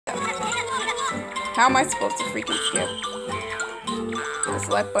How am I supposed to freaking skip? The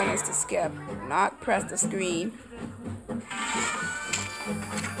select button is to skip, not press the screen. I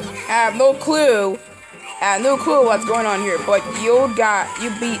have no clue. What's going on here, but you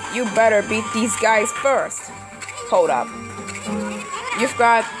better beat these guys first. Hold up. You've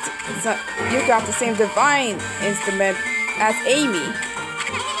got the same divine instrument as Amy.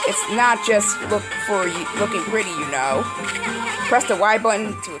 It's not just looking pretty, you know. Press the Y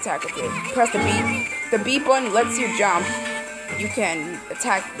button to attack with it. Press the B. The B button lets you jump. You can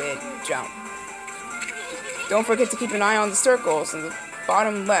attack mid-jump. Don't forget to keep an eye on the circles in the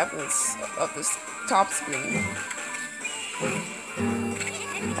bottom left of the top screen.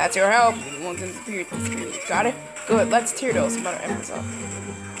 That's your help. You want them to appear at the screen. Got it? Good. Let's tear those. I'm about to end this up.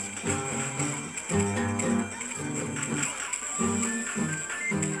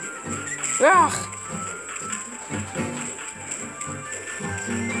 Ugh.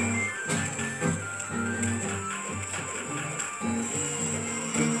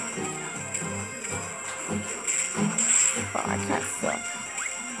 Wow, I can't stop.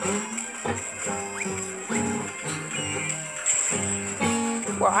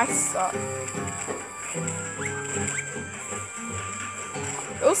 Well, I suck.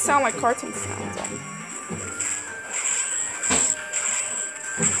 Those sound like cartoon sounds.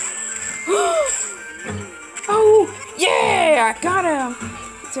 Oh, yeah! I got him!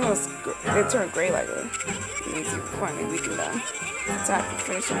 It turned gray like it. It means you finally weakened them. Attack and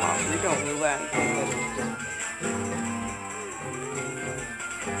finish him off. We don't really let anything.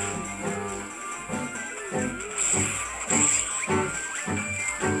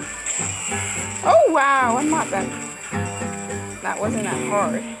 Oh wow, I'm not that. That wasn't that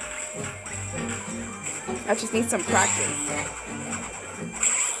hard. I just need some practice.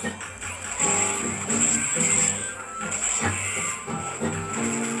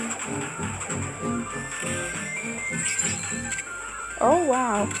 Oh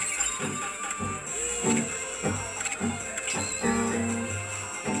wow.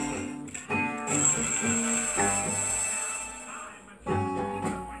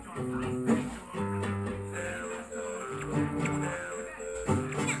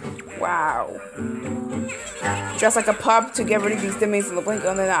 Wow. Just like a pup to get rid of these demons in the blink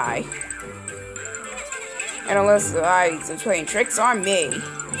of an eye. And unless the eyes are playing tricks on me,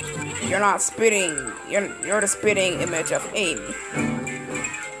 you're not spitting. You're the spitting image of Amy.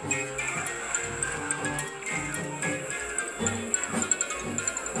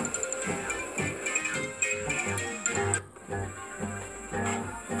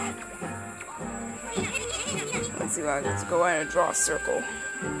 Let's see. Let's go ahead and draw a circle.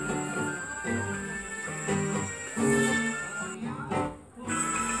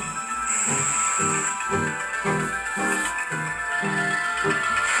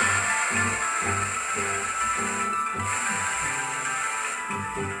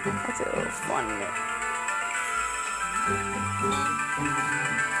 That's a little fun.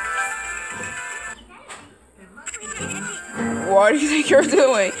 What do you think you're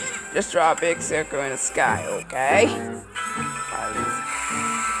doing? Just draw a big circle in the sky, okay?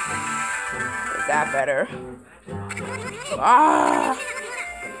 Is that better? Ah!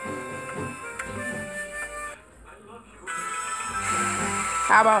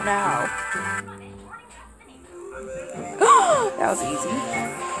 How about now? That was easy.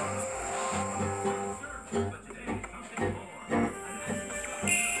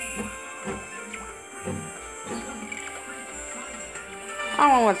 I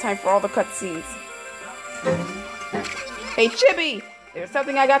don't want time for all the cutscenes. Hey Chibi! There's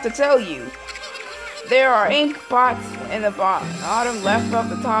something I got to tell you. There are ink spots in the bottom left of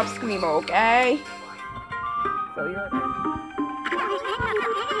the top screen, okay? So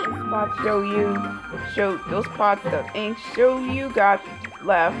spots show those spots of ink show you got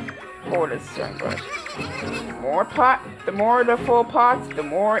left for the string brush. The more the full pots, the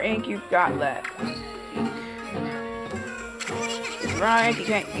more ink you've got left. Right, you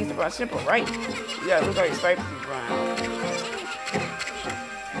can't use the brush simple, right? You gotta look at your stripes and brown.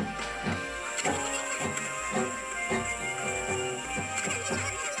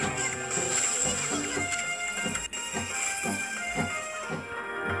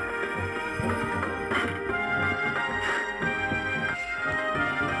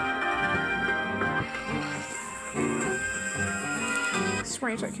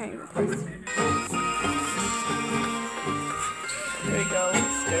 Strange, I can't even place. There you go.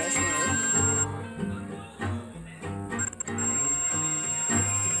 There's me.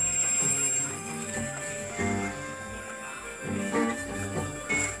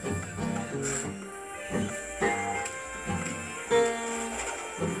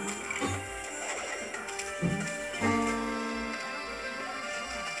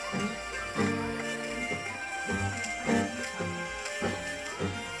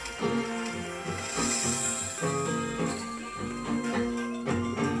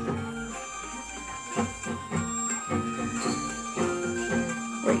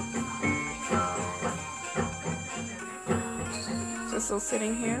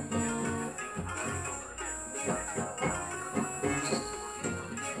 sitting here.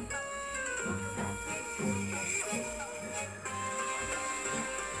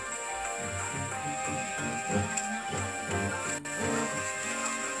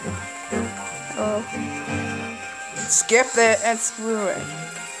 Oh. Skip it and screw it.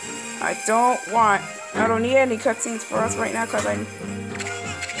 I don't need any cutscenes for us right now because I'm...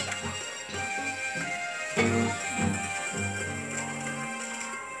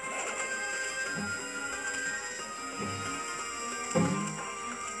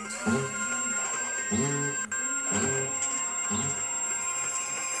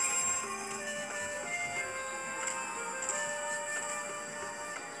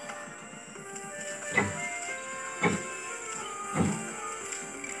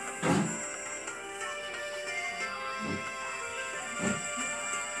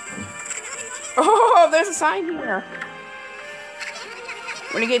 Oh, there's a sign here.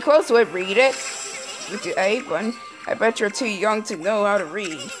 When you get close to it, read it with your A button. I bet you're too young to know how to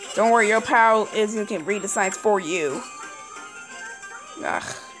read. Don't worry, your pal Izzy can read the signs for you.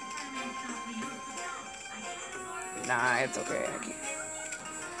 Ugh. Nah, it's okay. I can't.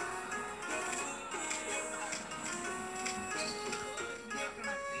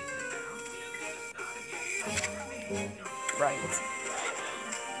 Right.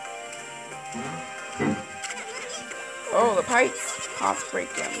 Oh, the pot's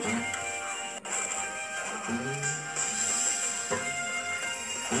breaking.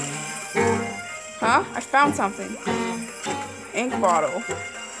 Huh? I found something. Ink bottle.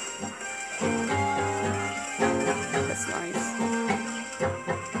 That's nice.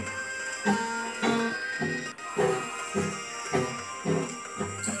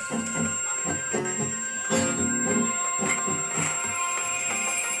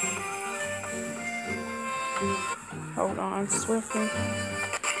 Hold on, swiftly.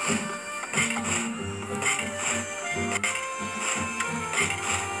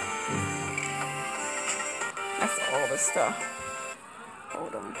 That's all the stuff.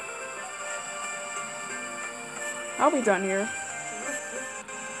 Hold on. I'll be done here.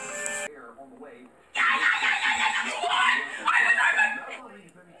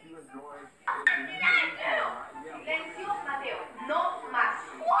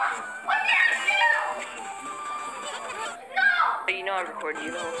 You know I recorded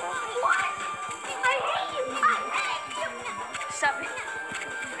you the whole time. What? I hate you! I hate you! Stop it.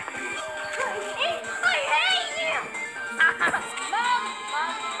 I hate you! Mom!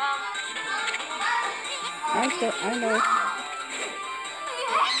 I know. I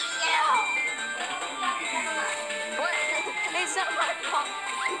hate you! What? It's not my fault.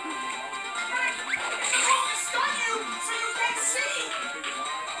 I'll stun you so you can see!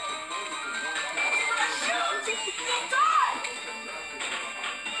 Shoot! You'll die!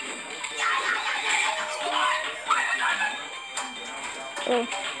 Oh.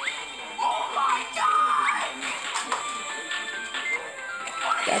 Oh my god!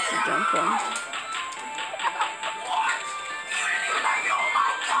 That's a jump one. What? Oh my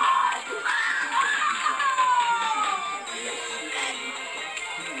god!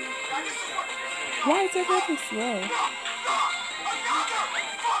 Why is it really slow?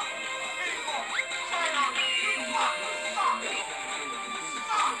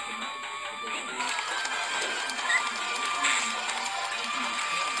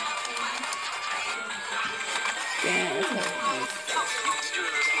 Damn,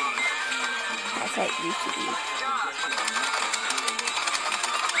 that's how it used to be.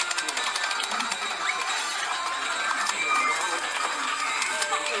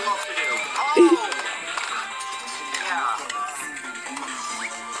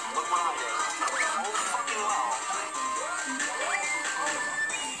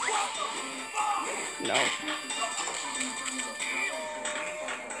 No.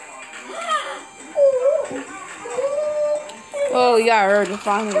 Oh yeah, I heard it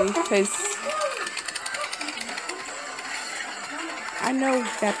finally, because I know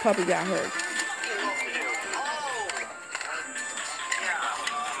that puppy got hurt.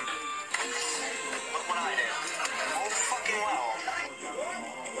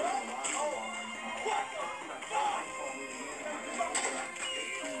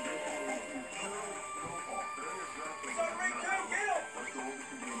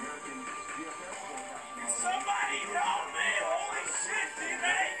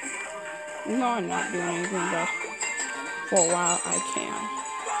 No, I'm not doing anything, but for a while I can.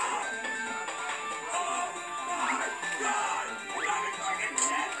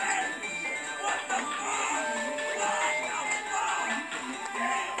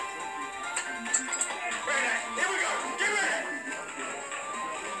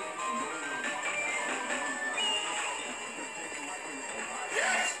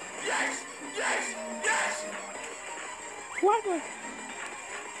 What? Wait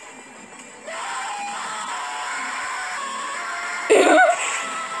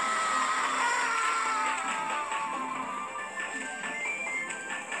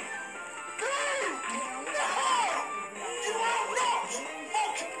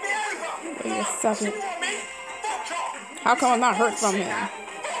a second. How come I'm not hurt from him?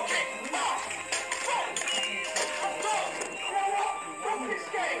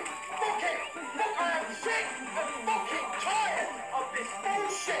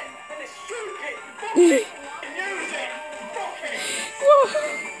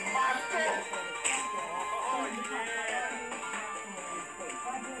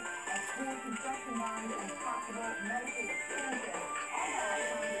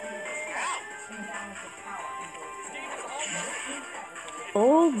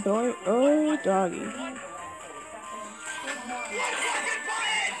 Oh boy, oh doggy.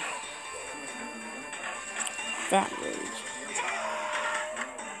 Fat rage.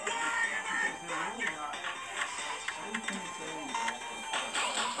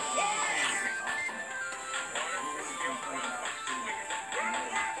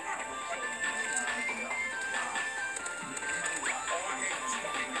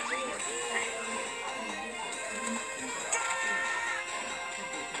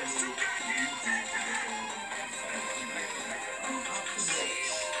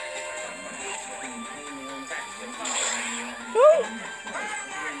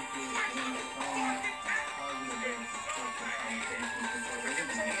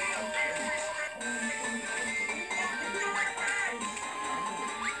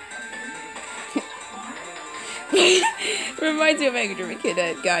 Reminds me of Mega Driven Kid,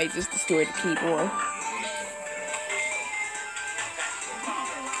 that guy just destroyed the keyboard.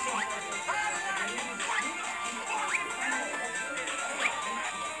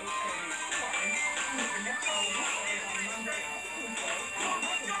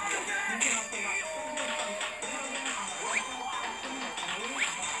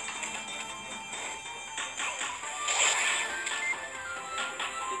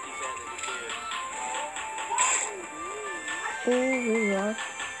 Oh, here we are.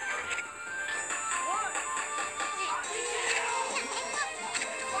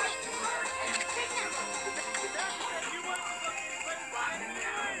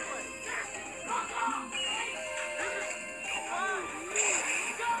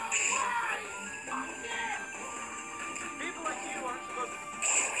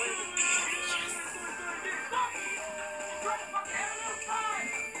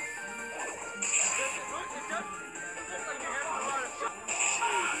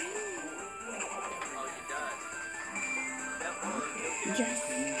 Yes.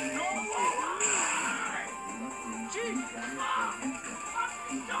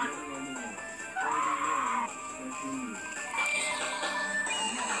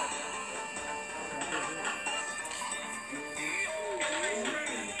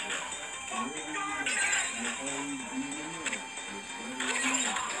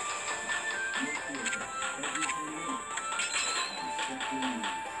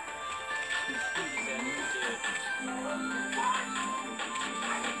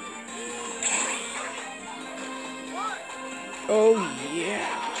 Oh yeah.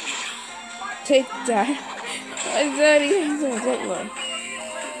 Take that. My daddy is a good one.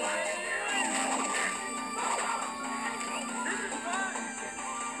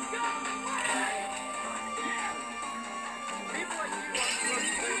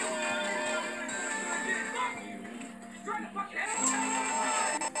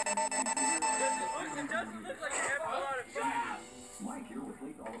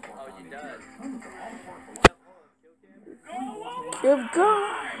 Good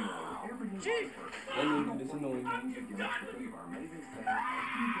God.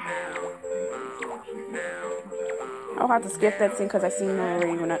 I'll have to skip that scene because I seen that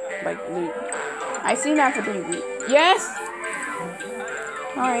already when I loot. I seen that for doing loot. Yes.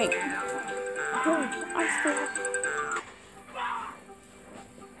 All right.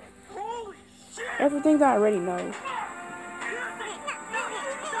 Everything that I already know.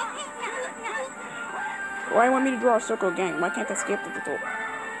 Why want me to draw a circle again? Why can't I skip the tutorial?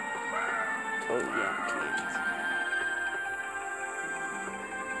 Oh yeah, I can't.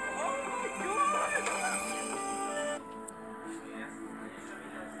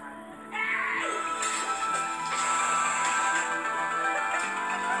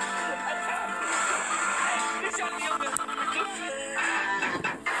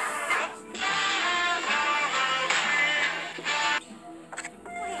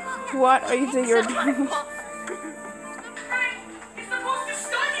 What are you doing? You're doing? It's supposed to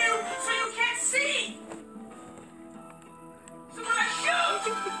stun you so you can't see.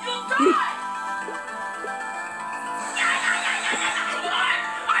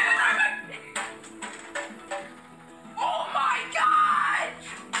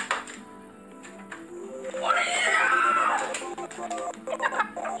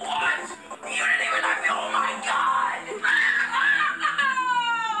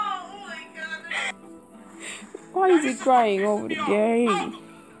 crying over the game.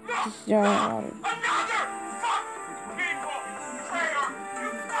 Just yelling at him.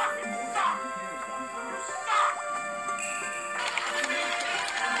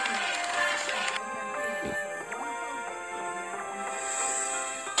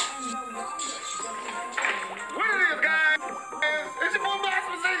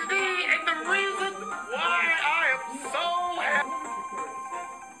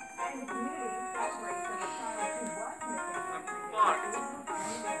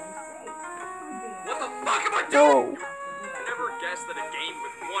 No. I never guessed that a game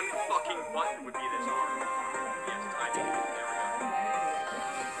with one fucking button would be this hard. Yes, I did. There we go.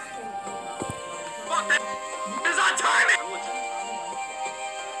 Fuck that! It's on timing!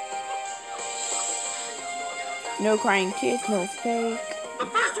 No crying kids, no fake. The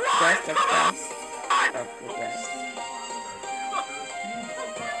first one! Best of best. Of the best.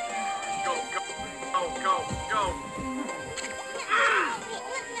 Go, go, go, go, go.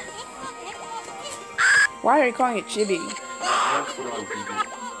 Why are you calling it chibi? Let's put on TV.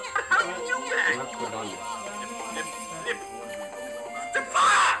 Let's put on nip.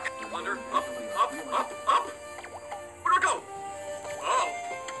 Under, up, up, up, up. Where do I go? Oh.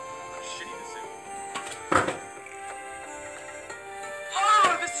 Shitty this is.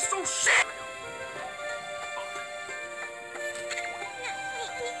 Oh, this is so shit!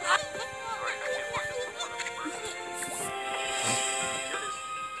 Alright, I can't walk this one first. Here it is.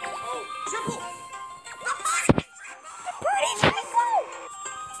 Oh, triple!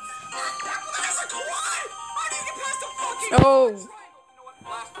 Oh.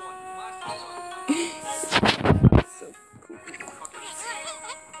 Last one. So cool.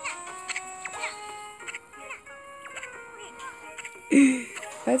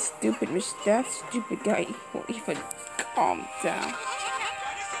 That stupid guy won't even calm down.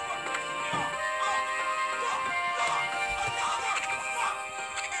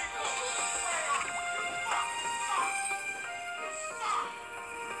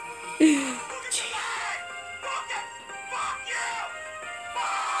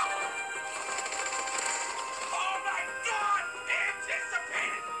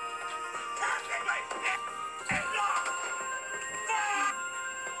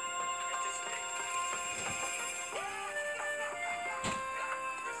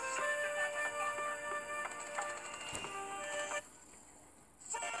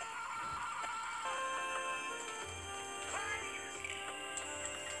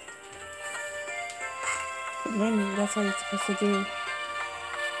 Really, that's what it's supposed to do.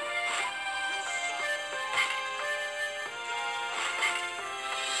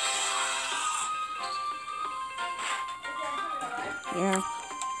 Yeah.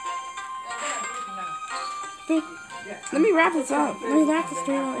 Hey, let me wrap this up. Let me wrap this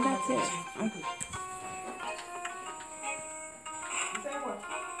straight up and that's it. Okay.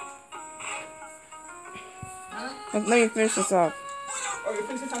 Let me finish this up. Oh, you're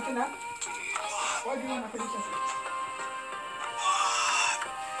finishing something now? Why do you want to finish something?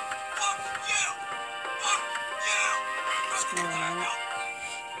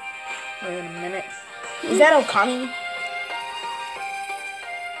 Wait a minute. Is that Okami?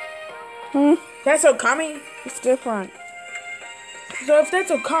 That's Okami? It's different. So if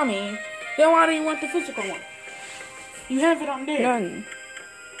that's Okami, then why do you want the physical one? You have it on there. None.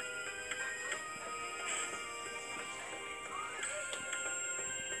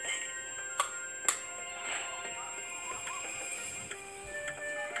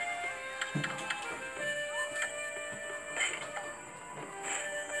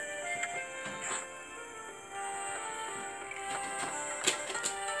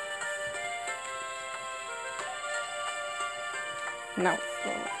 No.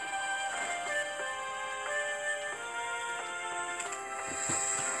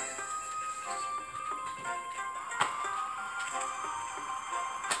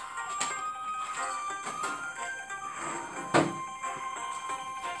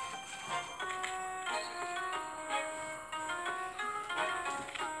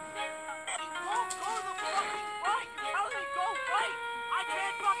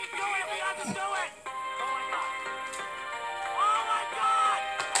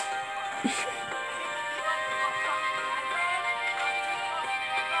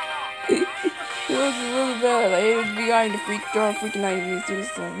 It was really bad. I hated behind the freaking enemies do this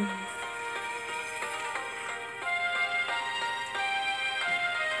thing.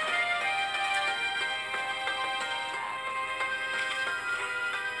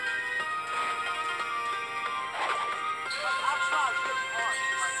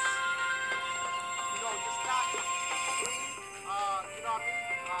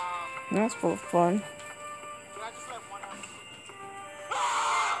 That's for fun. Should I just let one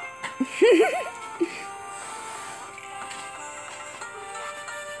Even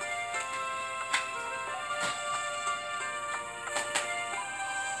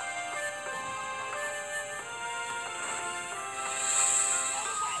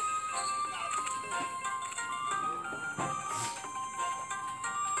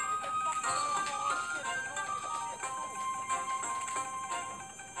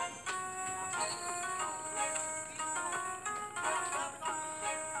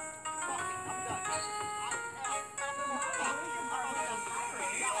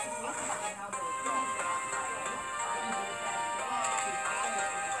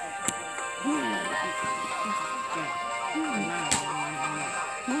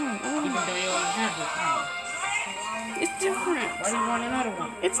though you already have this one. It's different. Why do you want another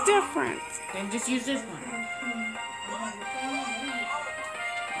one? It's different. Then just use this one.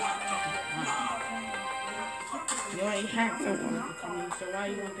 You already have someone, so why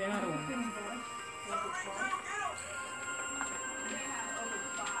you want the other one?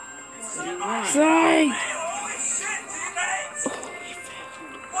 What do you want? Sorry.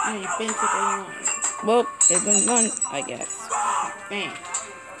 Oh, you basically want. Well, it's been fun, I guess. Thanks.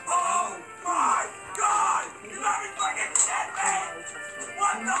 Oh my God! You let me fucking shit, man!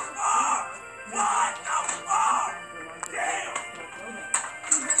 What the fuck? What the fuck? Damn!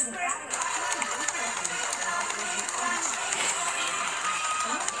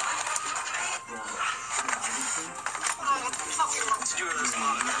 What the fuck you want to do with this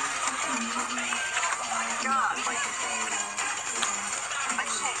monitor? God, like, I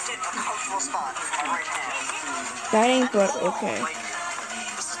can't get a comfortable spot with my right hand. That ain't but okay. Like,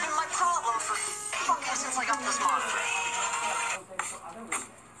 this has been my problem for fucking since I got this monitor.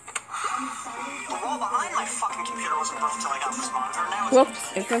 The wall behind my fucking computer wasn't broke until I got this monitor. Now it's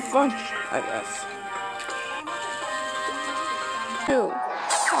Whoops, it's been fun, I guess. Two.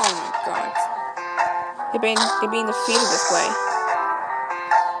 Oh my god. They're being defeated this way.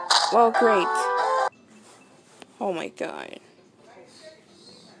 Well, great. Oh my god.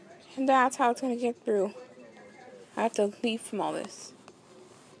 And that's how it's gonna get through. I have to leave from all this.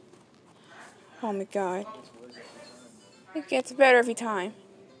 Oh my god. It gets better every time.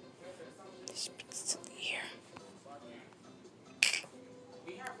 Here.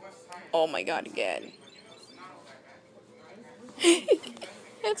 Oh my god, again.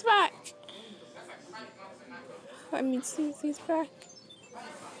 It's back. I mean, Susie's back.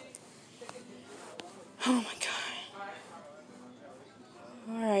 Oh my god.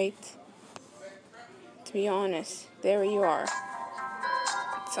 Alright. To be honest, there you are.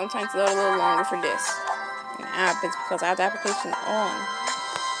 Sometimes it's a little longer for this. It happens because I have the application on.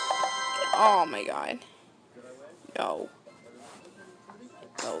 Oh my god. No.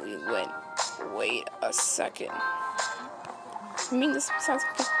 No, we went. Wait a second. I mean, this sounds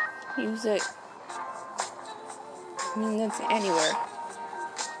like music. I mean, that's anywhere.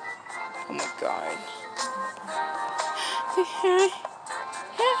 Oh my god.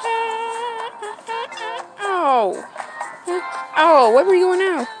 Oh. Oh, where were you going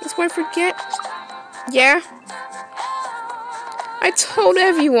now? This one forget? Yeah? I told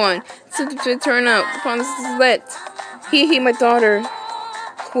everyone to turn up upon this lit. He, my daughter,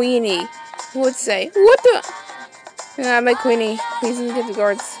 Queenie, would say, what the? My Queenie, please get the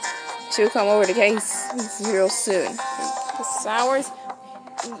guards. She'll come over the case real soon. The sours?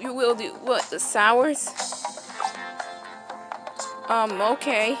 You will do what? The sours?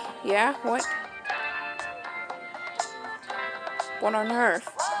 Okay. Yeah, what? What on earth?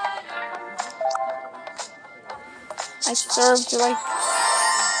 I served like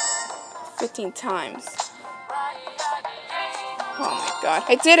 15 times. Oh my god.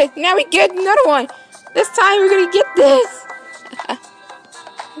 I did it! Now we get another one! This time we're gonna get this!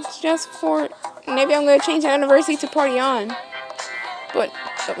 It's just for... Maybe I'm gonna change the anniversary to party on. But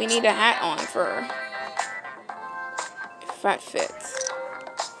we need a hat on for her. If that fits.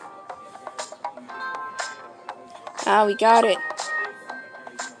 Ah, we got it.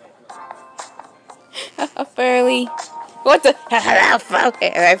 A fairy. What the?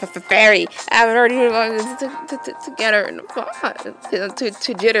 Fairy. I haven't already to get her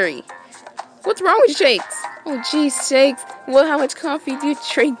to jittery. What's wrong with Shakes? Oh, jeez, Shakes. Well, how much coffee do you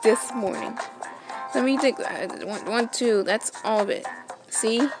drink this morning? Let me think. 1, 2. That's all of it.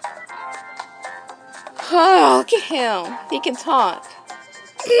 See? Oh, look at him. He can talk.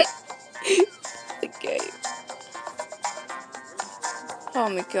 Okay. Oh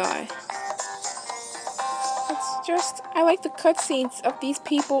my god. It's just, I like the cutscenes of these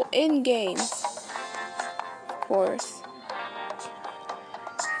people in games. Of course.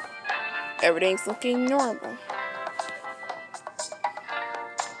 Everything's looking normal.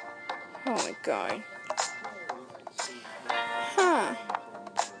 Oh my god. Huh.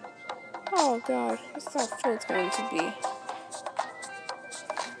 Oh god. This is how full it's going to be.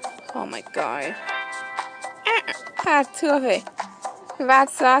 Oh my god. Ah, two of it.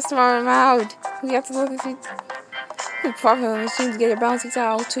 That's the last one out. We have to look at the proper machine to get your bouncy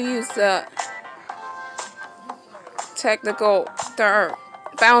towel to use the technical term.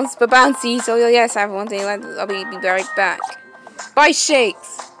 Bouncy. So yes, I have one thing. I'll be right back. Bye,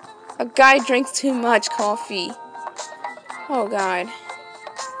 shakes. A guy drinks too much coffee. Oh god.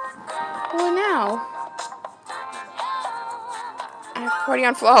 What now? I have party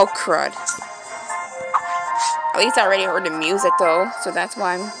on floor. Oh crud. At least I already heard the music though, so that's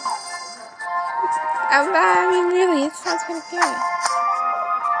why I mean, really, it sounds kind of good.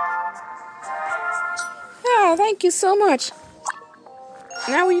 Ah, thank you so much.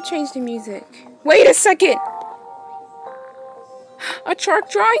 Now will you change the music? Wait a second! A chalk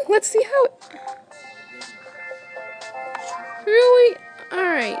drawing? Let's see how it... Really?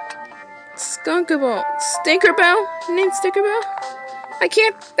 Alright. Skunkable. Stinkerbell? Named Stinkerbell? I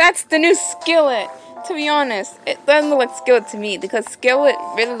can't... That's the new Skillet. To be honest, it doesn't look like Skillet to me, because Skillet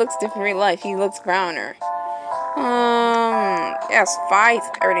really looks different in real life. He looks browner. Yes,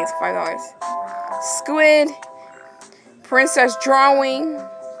 everything's $5. Squid. Princess drawing.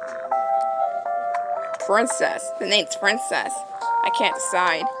 Princess. The name's Princess. I can't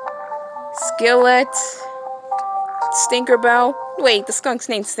decide. Skillet. Stinkerbell. Wait, the skunk's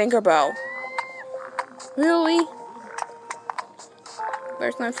named Stinkerbell. Really?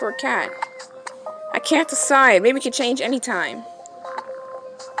 There's none for a cat. I can't decide. Maybe we can change anytime.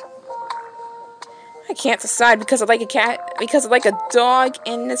 I can't decide because I like a cat. Because I like a dog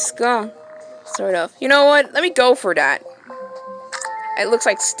and a skunk. Sort of. You know what? Let me go for that. It looks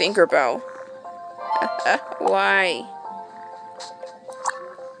like Stinkerbell. Why?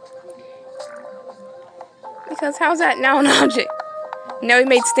 Because how's that now an object? Now we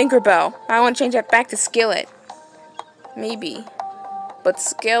made Stinkerbell. I want to change that back to Skillet. Maybe. But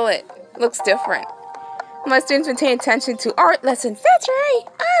Skillet looks different. My students been paying attention to art lessons. That's right!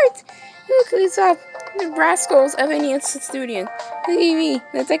 Art! Look who's up. The rascals of any student. Look at me.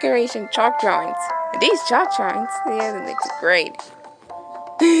 The decoration. Chalk drawings. These chalk drawings? Yeah, they look great.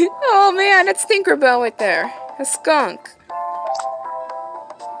 Oh man, that's Tinkerbell right there. A skunk.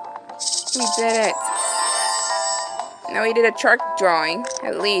 We did it. Now we did a chalk drawing.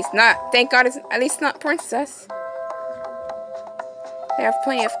 At least. Not, thank God, it's at least not Princess. They have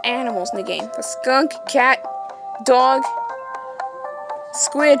plenty of animals in the game. A skunk, cat, dog,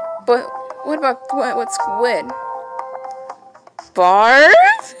 squid. But what about what squid? Barb?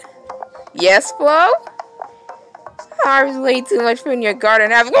 Yes, Flo? Barb's way too much food in your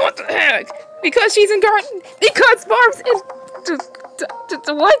garden. What the heck? Because she's in garden. Because Barb's in.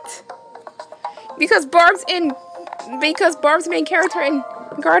 What? Because Barb's in. Because Barb's main character in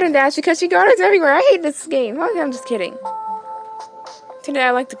Garden Dash. Because she gardens everywhere. I hate this game. I'm just kidding. Today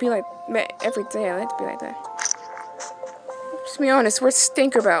I like to be like. Every day I like to be like that. Just be honest. Where's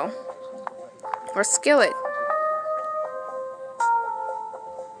Stinkerbell? Or Skillet?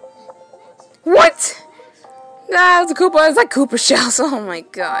 What? Nah, it's a Koopa. It's like Koopa shells. Oh my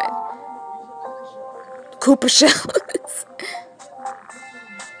god. Koopa shells.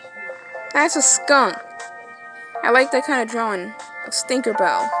 That's a skunk. I like that kind of drawing of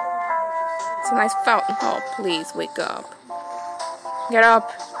Stinkerbell. It's a nice fountain. Oh, please wake up. Get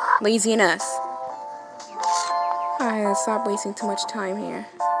up. Laziness. I gotta stop wasting too much time here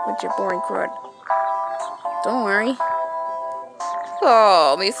with your boring crud. Don't worry.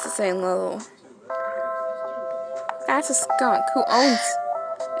 Oh, it's the same level. That's a skunk. Who owns?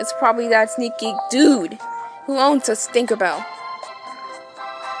 It's probably that sneaky dude who owns a Stinkerbell.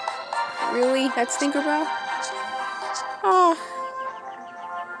 Really? That's Stinkerbell? Oh.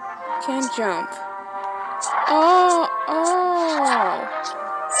 Can't jump. Oh.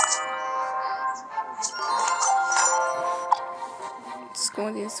 Just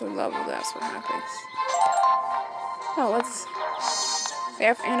going to this level, that's what happens. Oh, let's... We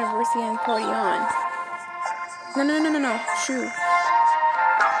have anniversary and party on. No. Shoo.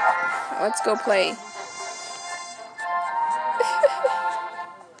 Let's go play.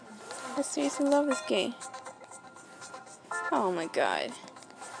 I seriously love this game. Oh my god.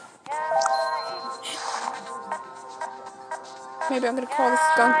 Maybe I'm gonna call the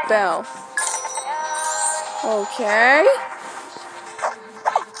skunk bell. Okay.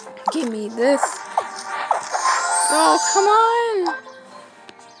 Give me this. Oh, come on.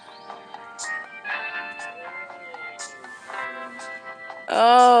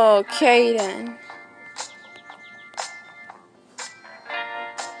 Okay then.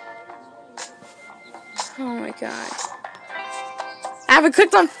 Oh my god. I haven't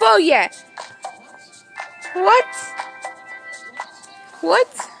clicked on full yet. What?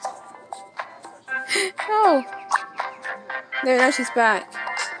 What? Oh. There, now she's back.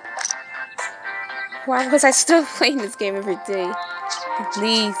 Why was I still playing this game every day? At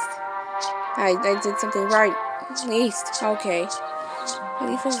least. I did something right. At least. Okay. At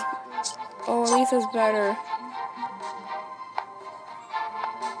least it's... Oh, at least it's better.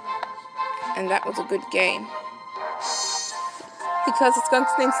 And that was a good game. Because it's got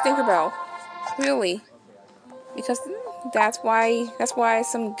things to think about. Really. Because that's why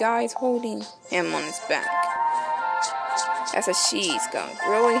some guy's holding him on his back. That's a she-skunk.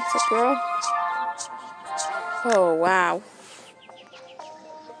 Really? It's a girl? Oh, wow.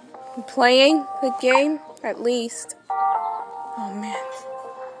 I'm playing the game? At least. Oh, man.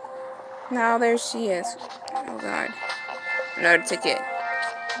 Now there she is. Oh, God. Another ticket.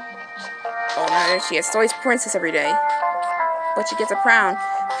 Oh, now there she is. It's always princess every day. But she gets a crown,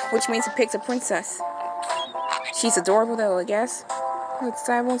 which means it picks a princess. She's adorable, though, I guess.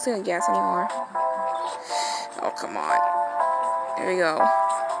 I won't say I guess anymore. Oh, come on. There we go.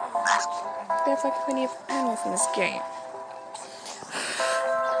 There's like plenty of animals in this game.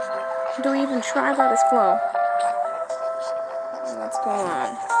 Do we even try about this flow? What's going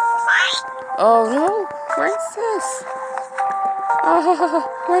on? Oh no! Princess! Oh,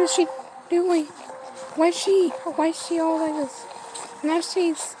 what is she doing? Why is she all like this? Now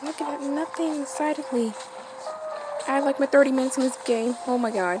she's looking at nothing excitedly. I had like my 30 minutes in this game. Oh my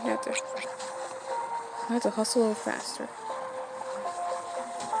god, I have to hustle a little faster.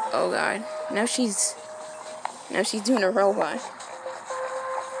 Oh god. Now she's doing a robot.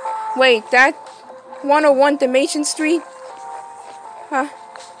 Wait, that 101 Dalmatian Street? Huh?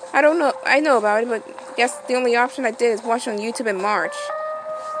 I don't know. I know about it, but I guess the only option I did is watch on YouTube in March.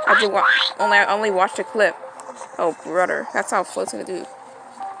 I only watched a clip. Oh brother, that's how Flo's gonna do.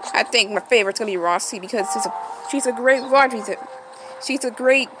 I think my favorite's gonna be Rossi because she's a great laundry tip. She's a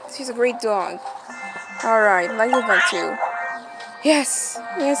great dog. Alright, like event 2. Yes,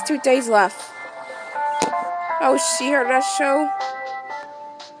 he has 2 days left. Oh, she heard that show?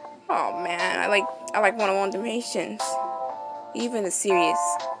 Oh man, I like 101 Dalmatians. Even the series.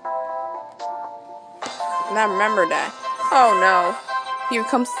 And I remember that. Oh no. Here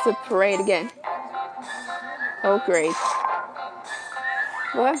comes the parade again. Oh great.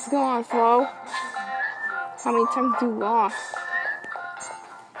 Let's go on, Flo. How many times have you lost?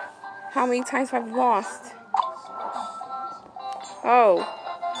 How many times have I lost? Oh.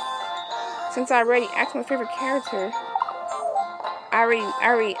 Since I already asked my favorite character, I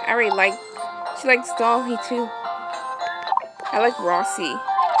already like. She likes Dolly too. I like Rossi.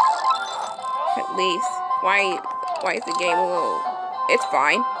 At least. Why is the game a little? It's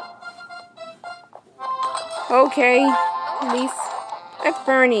fine. Okay. At least that's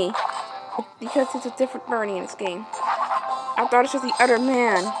Bernie. Because it's a different Bernie in this game. I thought it was the other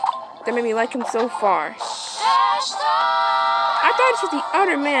man that made me like him so far. I thought it was the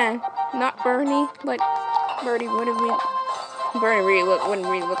other man, not Bernie, but Bernie wouldn't really look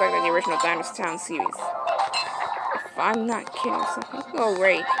like the original Dinosaur Town series. If I'm not kidding or something. Oh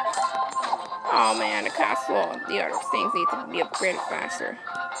great. Oh man, the castle, the other things need to be upgraded faster.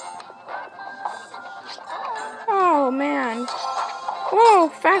 Oh man. Whoa,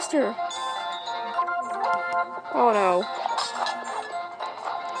 faster. Oh no.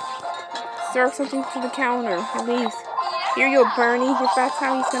 Serve something to the counter, at least. Here you go, Bernie, if that's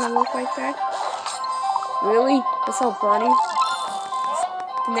how he's gonna look like that. Really? That's how Bernie?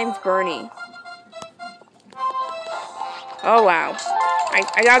 The name's Bernie. Oh wow.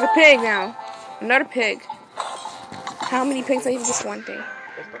 I got a pig now. Another pig. How many pigs I eat this one day?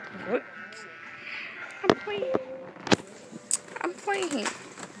 What? I'm playing.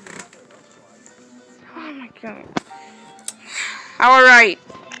 Oh my god. Alright.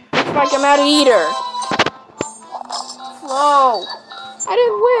 Looks like I'm out of eater. Whoa. I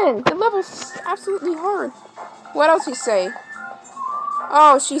didn't win. The level's absolutely hard. What else you say?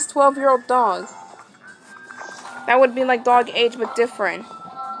 Oh, she's 12-year-old dog. That would be like dog age, but different.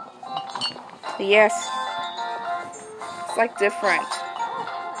 Yes. It's like different.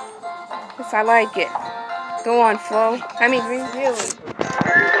 Yes, I like it. Go on, Flo. I mean, really.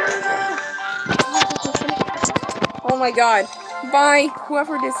 Oh my god. Bye,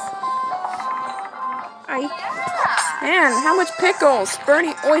 whoever this. Man, how much pickles?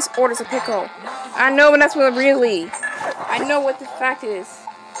 Bernie always orders a pickle. I know, but that's what really. I know what the fact is.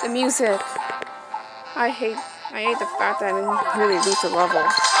 The music. I hate the fact that I didn't really lose the level.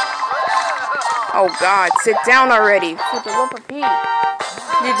 Oh god, sit down already. For the love of Pete.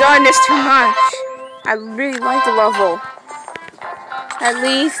 You've done this too much. I really like the level. At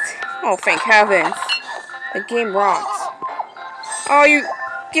least. Oh, thank heavens. The game rocks. Oh, you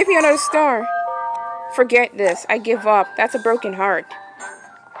give me another star. Forget this. I give up. That's a broken heart.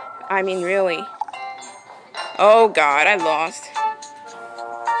 I mean, really. Oh, God, I lost.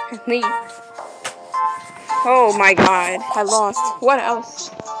 Leave. Oh, my God. I lost. What else?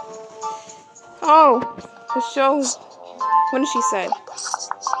 Oh, the show. What did she say?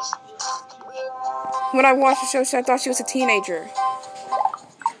 When I watched the show, I thought she was a teenager.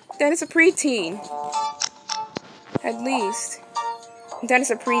 Then it's a preteen. At least. Then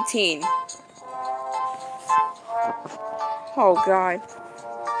it's a preteen. Oh, God.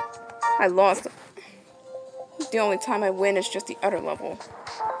 I lost. The only time I win is just the other level.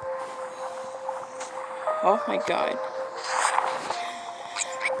 Oh, my God.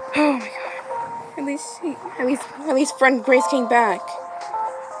 Oh, my God. At least friend Grace came back.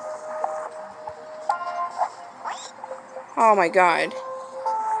 Oh, my God.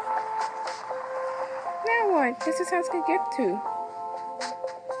 Now what? This is how it's gonna get to.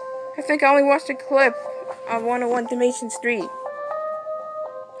 I think I only watched a clip of 101 Dalmatian Street.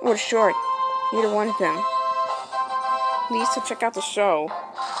 Or short. Either one of them. Needs to check out the show.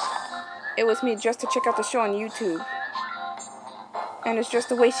 It was me just to check out the show on YouTube. And it's just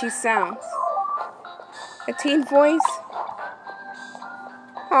the way she sounds. A teen voice?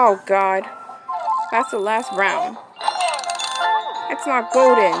 Oh, God. That's the last round. That's not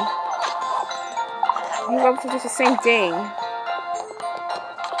golden. You love to do the same thing.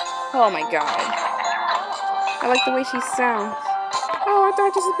 Oh, my God. I like the way she sounds. Oh, I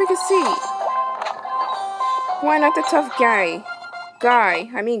thought just a bigger seat. Why not the tough guy? Guy.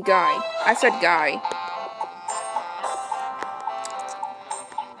 I said guy.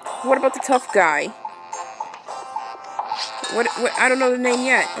 What about the tough guy? What? I don't know the name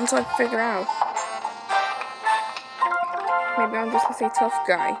yet until I figure out. Maybe I'm just gonna say tough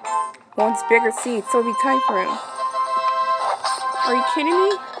guy. Wants bigger seats, so it'll be tight for him. Are you kidding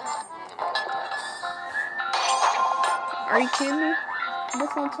me? Are you kidding me?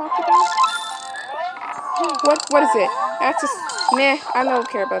 That's what I'm talking about? What is it? That's just meh. I don't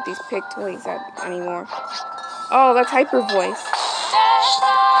care about these pig toys anymore. Oh, that's hyper voice.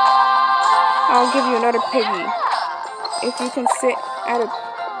 I'll give you another piggy. If you can sit at a...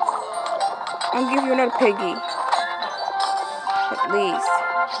 I'll give you another piggy. At least.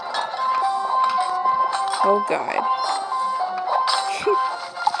 Oh, God.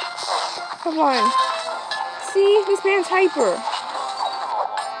 Come on. See? This man's hyper.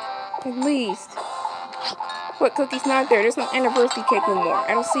 At least. What, Cookie's not there? There's no anniversary cake no more.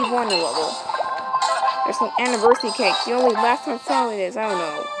 I don't see one in the level. There's no anniversary cake. The only last time I saw it is, I don't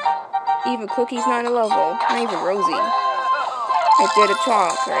know. Even Cookie's not in the level. Not even Rosie. I did a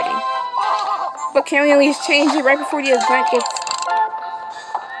talk already. But can we at least change it right before the event gets...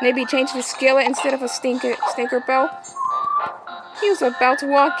 Maybe change the skillet instead of a stinker bell? He was about to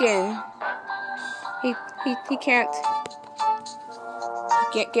walk in. He can't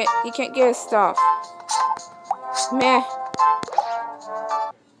get his stuff. Meh.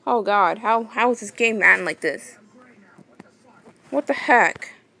 Oh, God, how is this game man like this? What the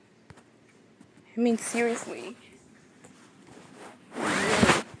heck? I mean, seriously.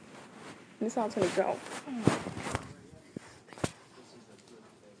 This is how it's gonna go.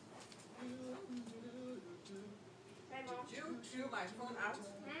 You chew my phone out.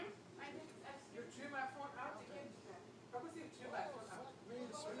 You chew my phone out again. How was you chew my phone out?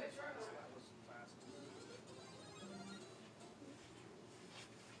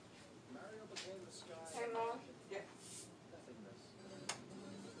 Hey, Mom. Yeah.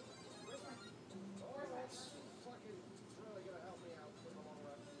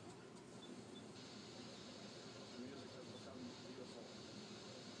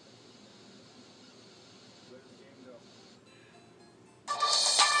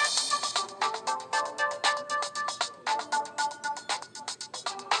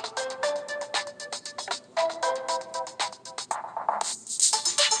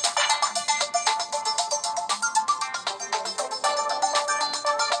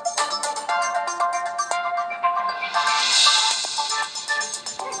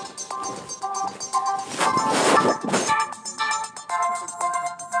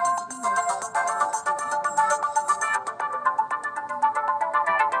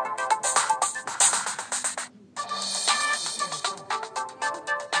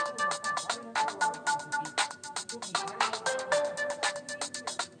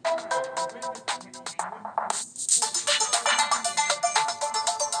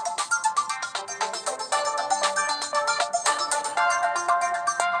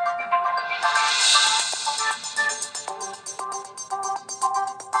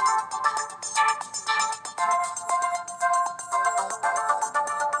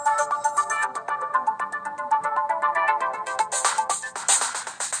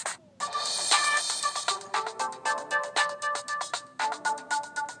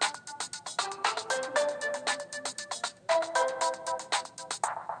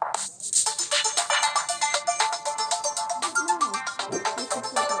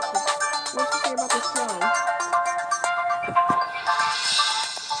 What'd you say about the show?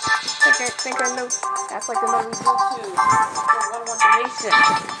 I think I know. That's like another YouTube. One information.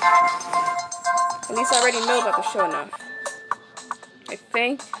 At least I already know about the show enough. I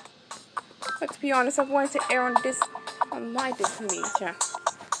think. But to be honest, I've wanted to air on my Disney channel.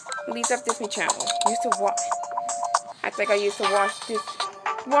 At least up Disney Channel. Used to watch. I think I used to watch this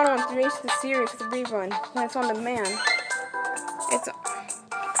one on the series, the rerun, when it's on demand.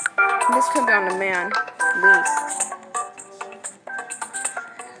 This could be on demand, at least.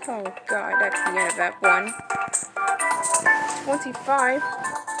 Oh god, that's the end of that one. 25.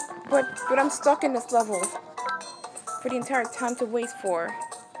 But I'm stuck in this level for the entire time to wait for.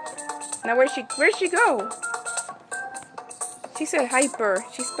 Now where'd she go? She said hyper.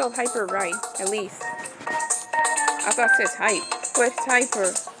 She spelled hyper right, at least. I thought it says hype, but it's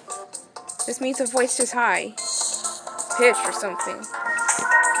hyper. This means the voice is high. Pitch or something.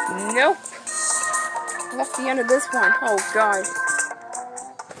 Nope. That's the end of this one. Oh god.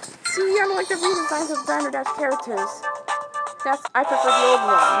 See, I don't like the redesigns of Diner Dash characters. I prefer the old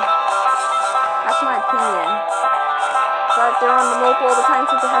one. That's my opinion. But they're on the mobile all the time,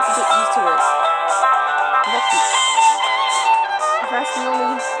 so they have to get used to it. That's the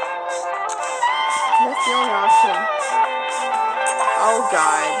only option. Oh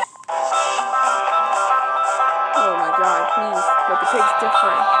god. Oh my god, please. But the pig's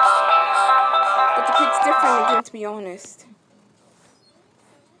different. Again, to be honest.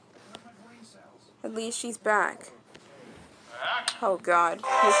 At least she's back. Oh god,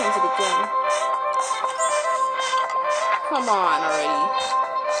 here comes it again. Come on already.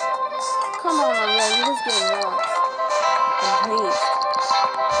 You're just getting lost. Wait.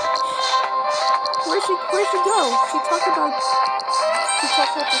 Where'd she go? She talked about the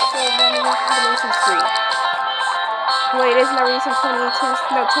show running Combination Street. Wait, isn't that released in 2018?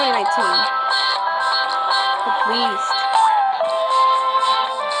 No, 2019.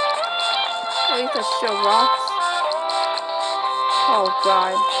 At least that show rocks. Oh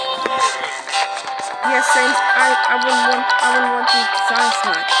god. Yes, I wouldn't want these designs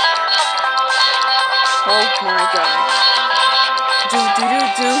much. Oh my god. Do.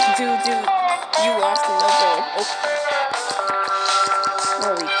 You lost the level. Okay.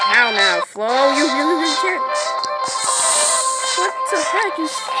 Holy cow now, Flo. You can't. What the heck is...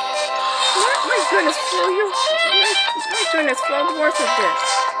 My goodness, Flo. My goodness, Flo. The worst of this.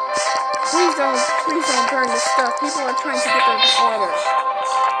 Please don't burn this stuff. People are trying to get their order.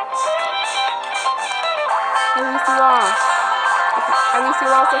 At least he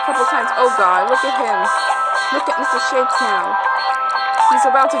lost a couple times. Oh god, look at him. Look at Mr. Shakes now. He's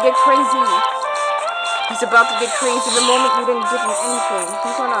about to get crazy. The moment you didn't give him anything.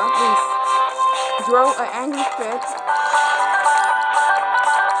 He's gonna at least throw an angry fit.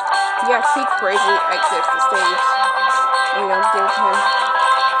 Yeah, he crazy exits the stage. And you don't give him.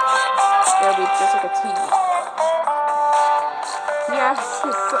 It'll be just like a tease. Yes,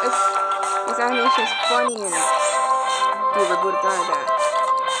 his animation is funny and David would have done that.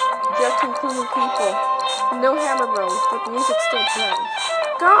 Just including people. No hammer rolls, but the music still plays.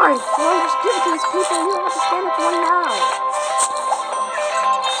 Guys, just give it to these people. You don't have to stand up one now.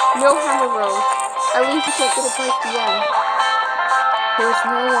 No hammer rolls. At least you can't get it right at the end. There's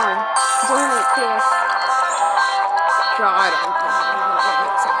no one. Don't make this. God, what the heck?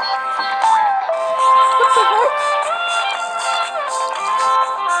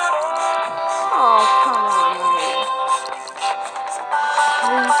 Oh, come on, already.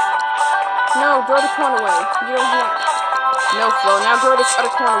 Please. No, throw the corn away. You don't want it. No, Flo. Now throw this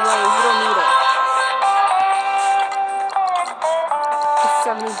other corn away. You don't need it. It's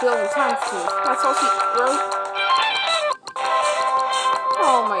 70 billion times too. That's all she wrote.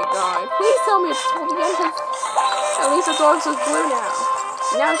 Oh my god. Please tell me it's told again. At least the dog's is blue now.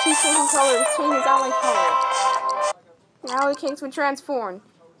 Now she's changing color. It's changing his outline color. Now the king's been transformed.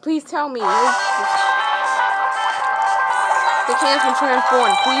 Please tell me. The king's been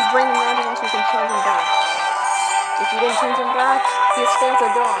transformed. Please bring him around and you can change him back. If you didn't change him back, he stands a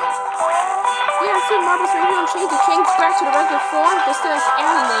dog. Yeah, see, Marvel's right here and change the king back to the regular form. They stay as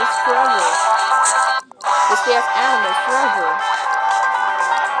animals forever.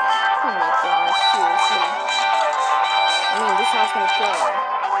 Oh my god, seriously. I mean, this house gonna go.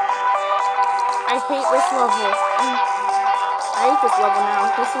 I hate this level. I hate this level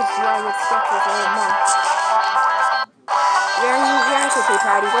now. This is why I get stuck for a whole month. Yeah, it's okay,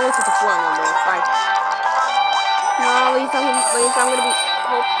 Patty. Don't listen to floor no more. Bye. No, at least I'm gonna be.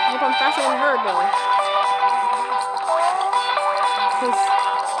 Hope I'm faster than her, though. She's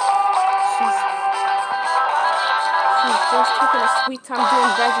just taking a sweet time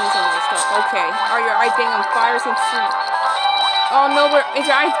doing veggies and all stuff. Okay. Are your eyes getting on fire since you... Oh no, is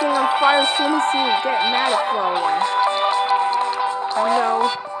your eyes getting on fire as soon as you get mad at flowing? Oh no.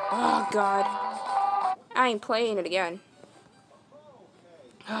 Oh god. I ain't playing it again.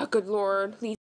 Oh good lord. Please.